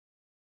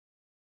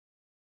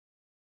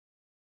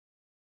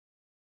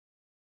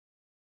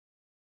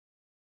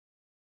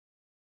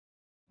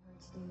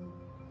to do.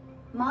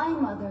 My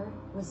mother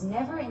was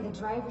never in the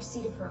driver's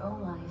seat of her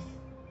own life.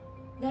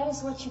 That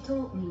is what she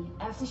told me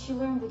after she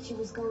learned that she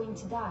was going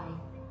to die.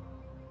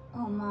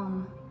 Oh,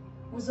 Mom,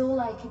 was all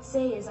I could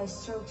say as I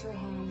stroked her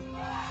hand.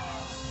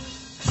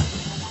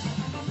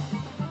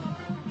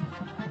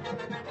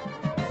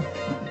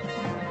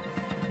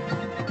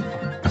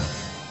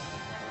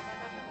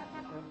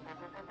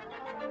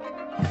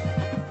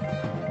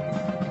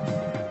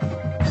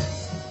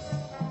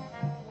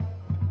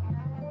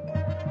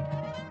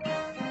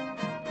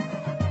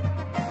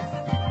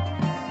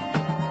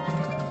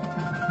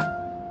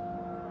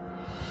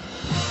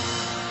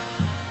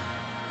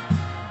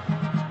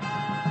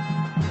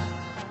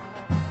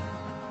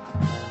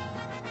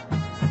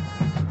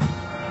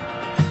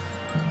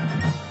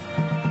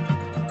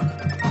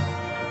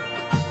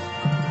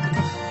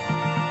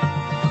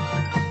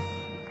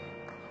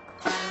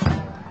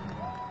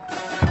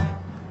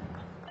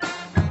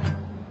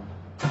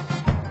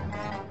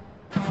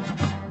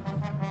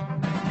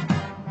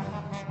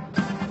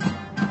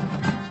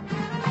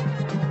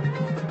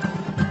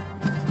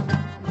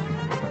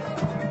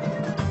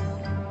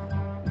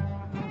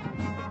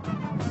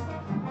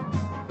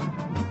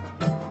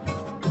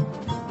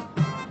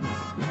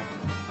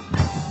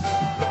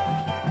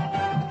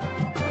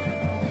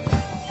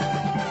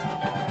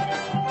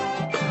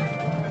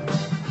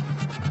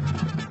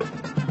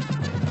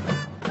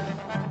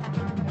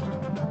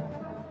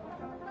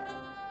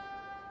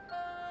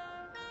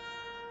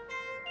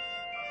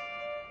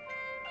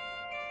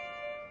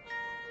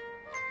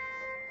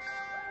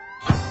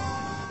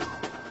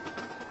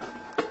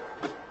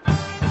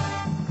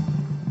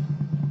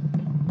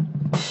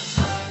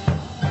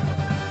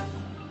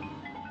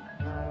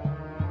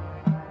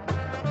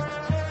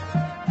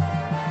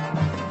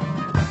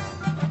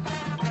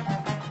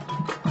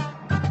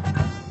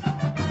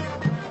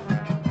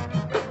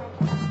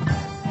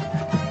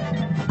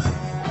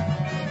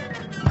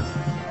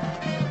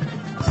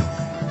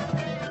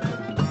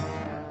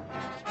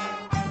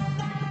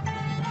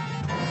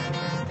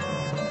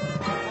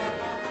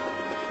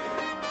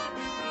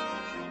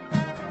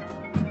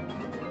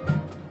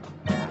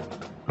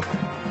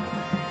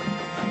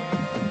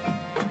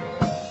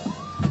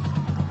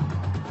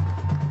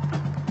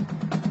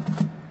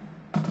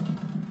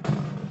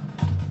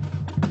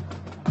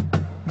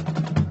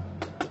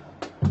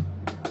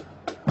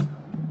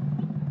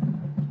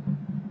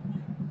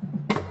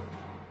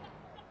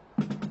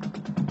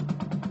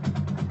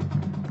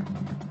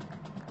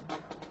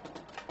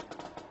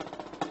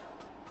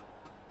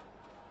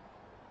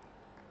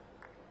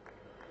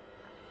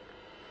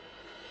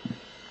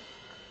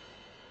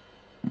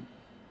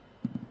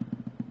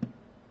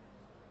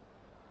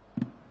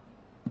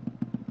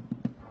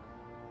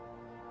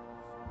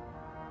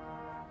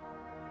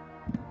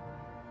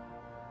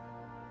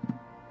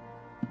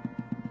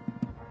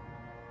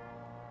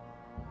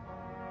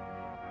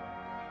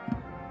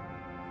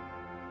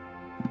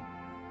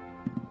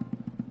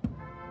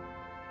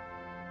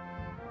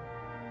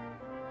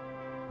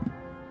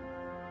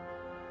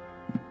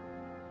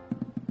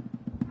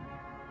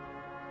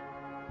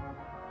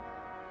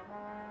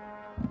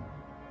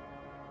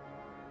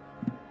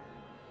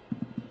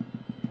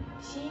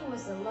 She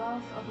was the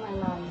love of my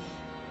life,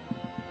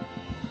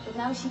 but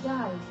now she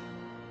died.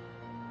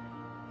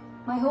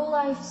 My whole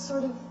life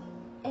sort of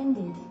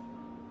ended.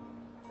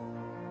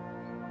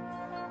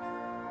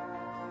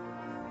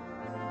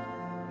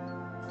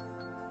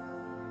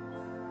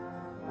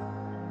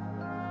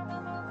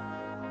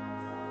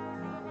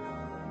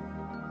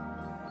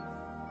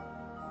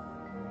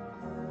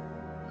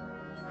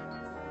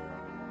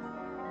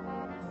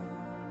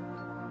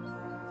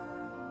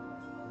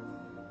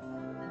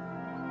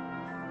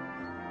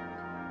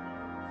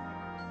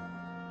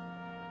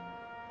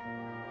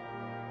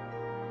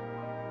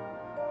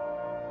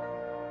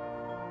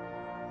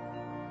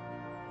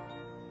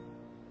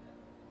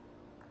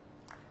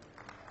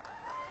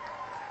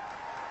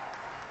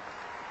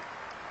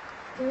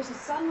 There's a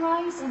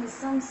sunrise and a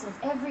sunset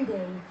every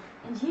day,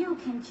 and you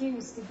can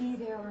choose to be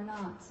there or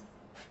not.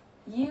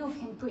 You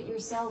can put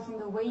yourself in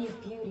the way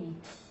of beauty.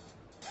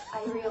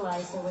 I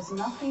realized there was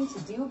nothing to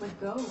do but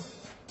go,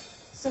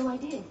 so I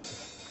did.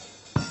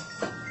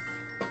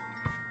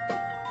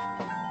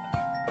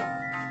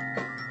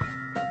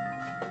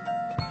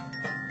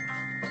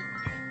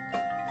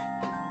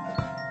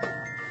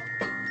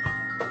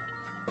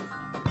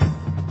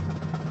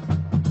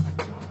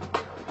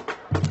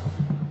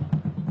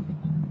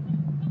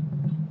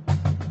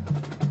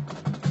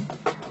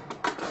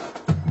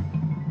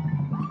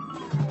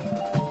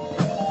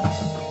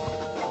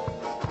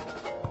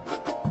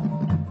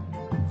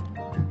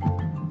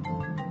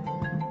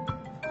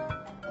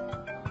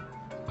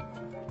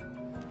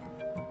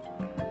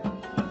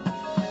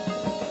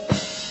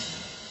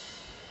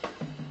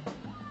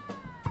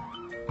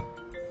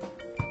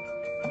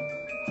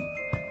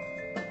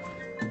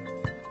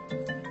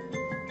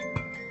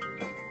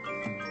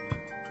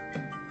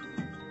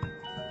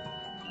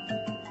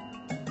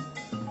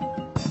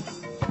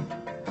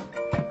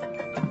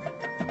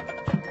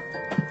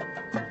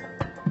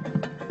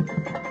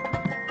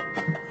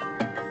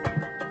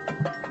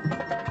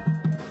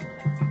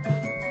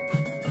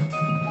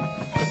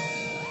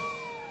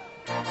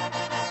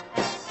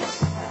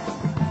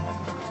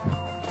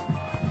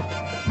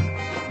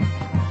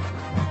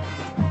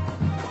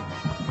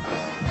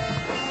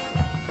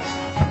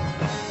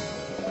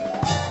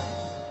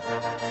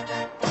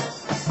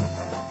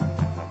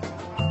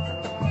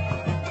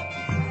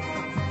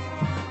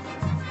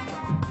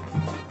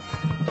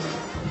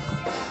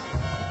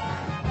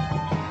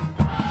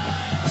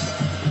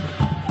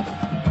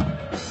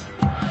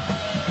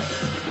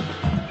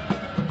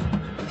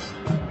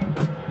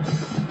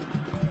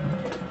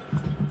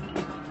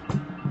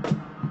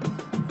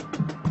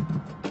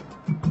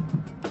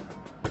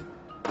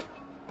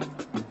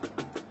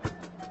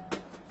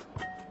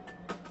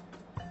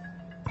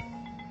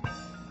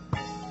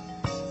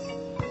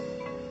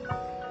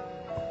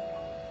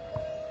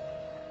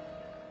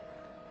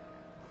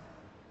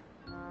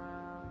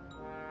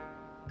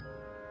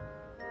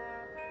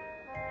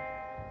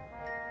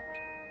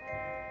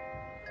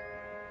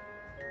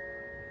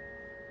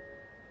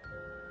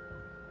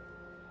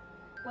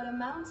 What a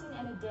mountain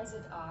and a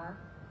desert are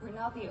were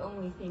not the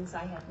only things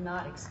I had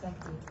not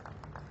expected.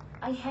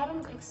 I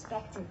hadn't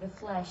expected the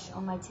flesh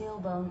on my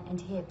tailbone and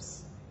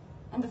hips,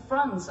 and the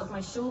fronts of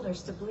my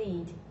shoulders to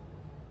bleed.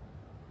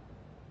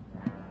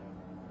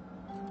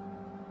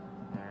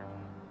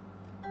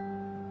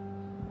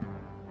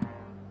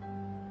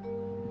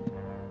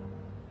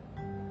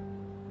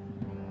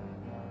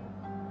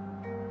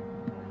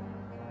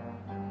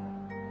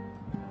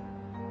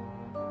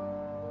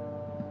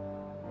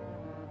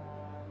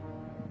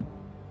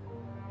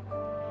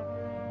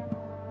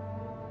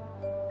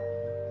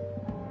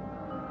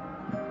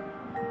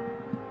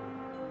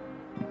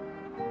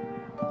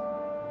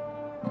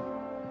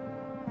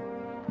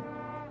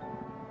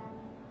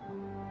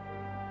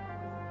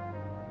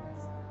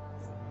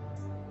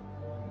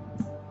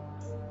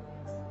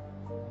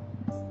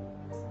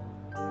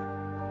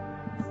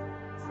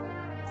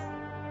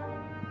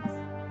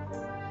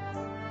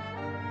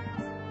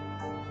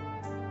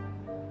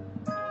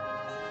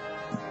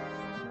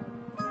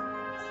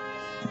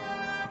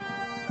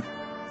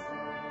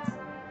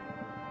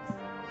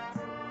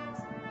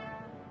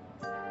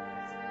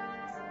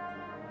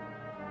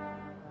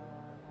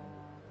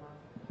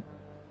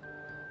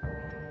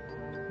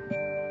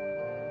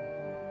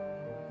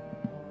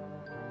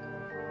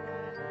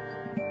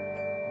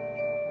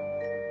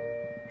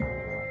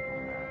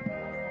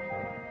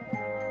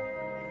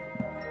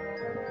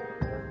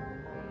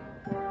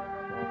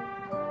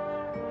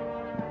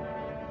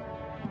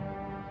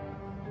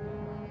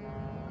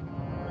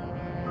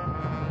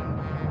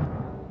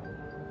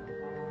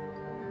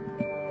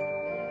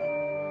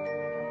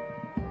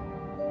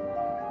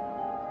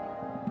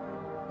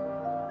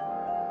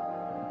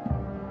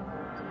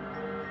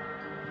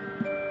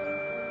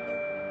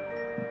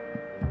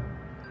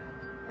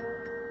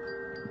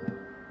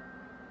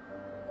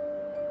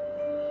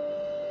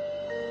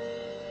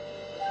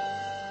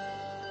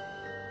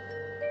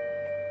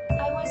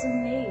 I was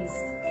amazed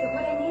that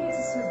what I needed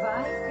to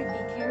survive could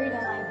be carried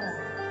on my back,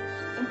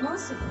 and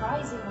most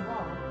surprising of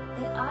all,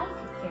 that I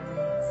could carry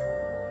it.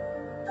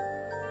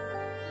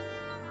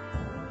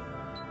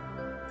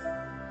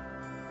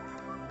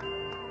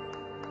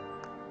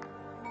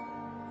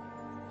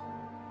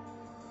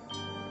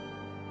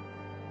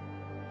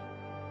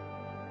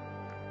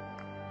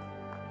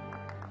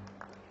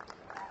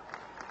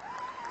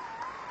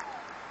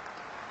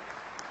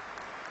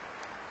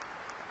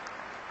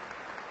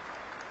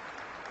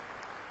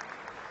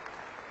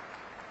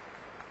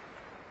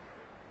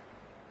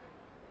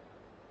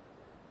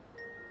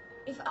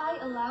 If I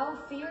allow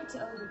fear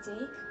to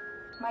overtake,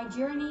 my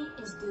journey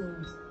is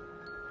doomed.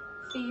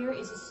 Fear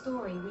is a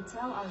story we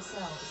tell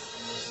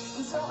ourselves,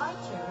 and so I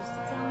chose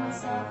to tell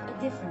myself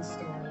a different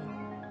story.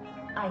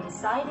 I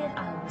decided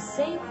I was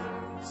safe,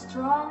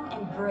 strong,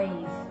 and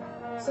brave,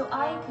 so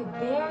I could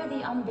bear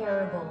the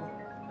unbearable.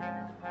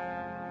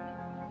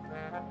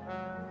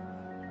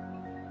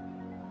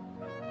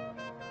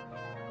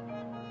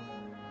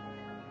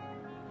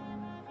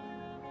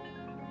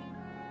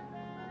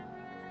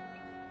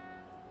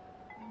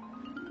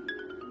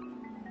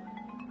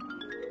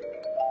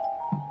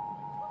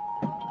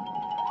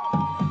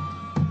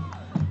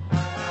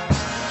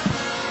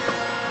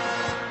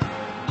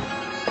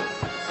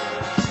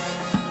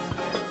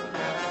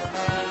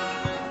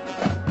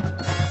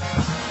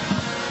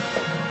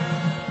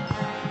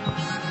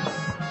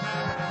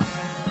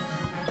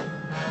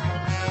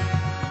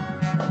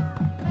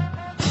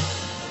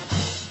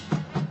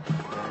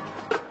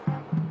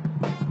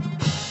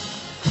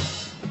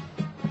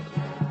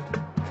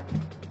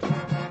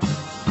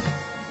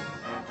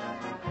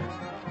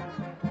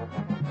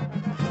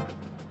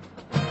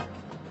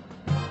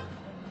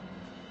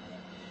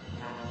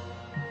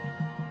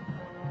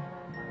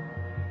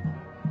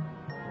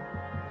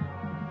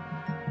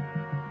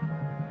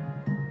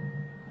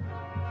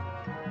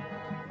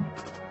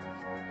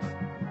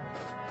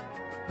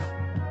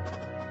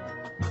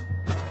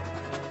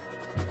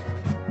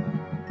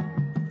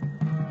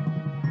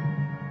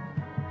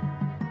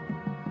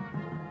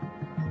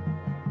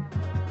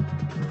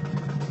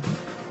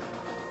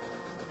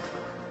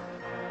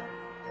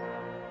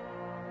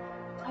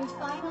 I'd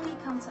finally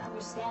come to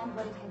understand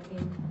what it had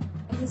been,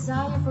 a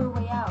desire for a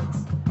way out,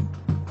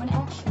 when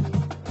actually,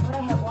 what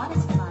I had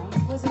wanted to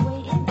find was a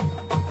way in.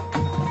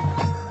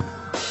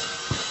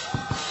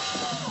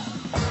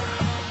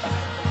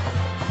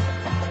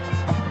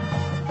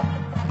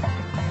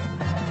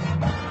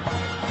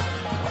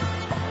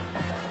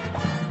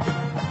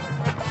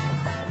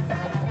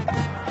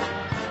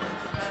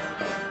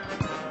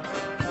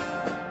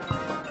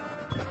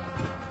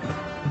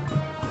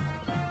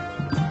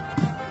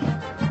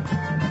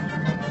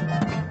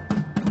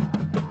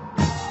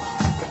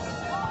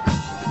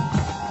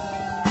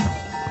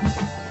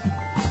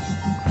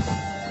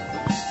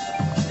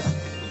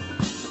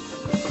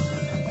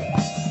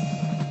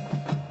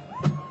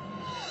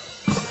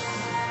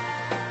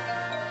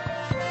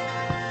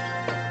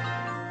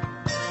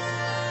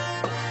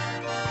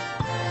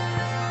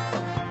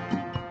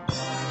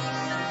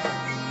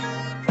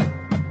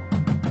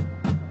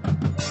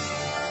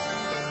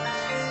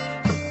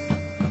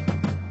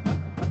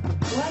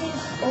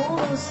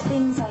 those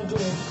things I did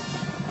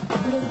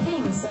were the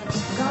things that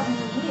got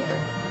me here.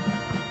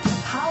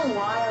 How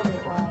wild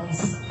it was.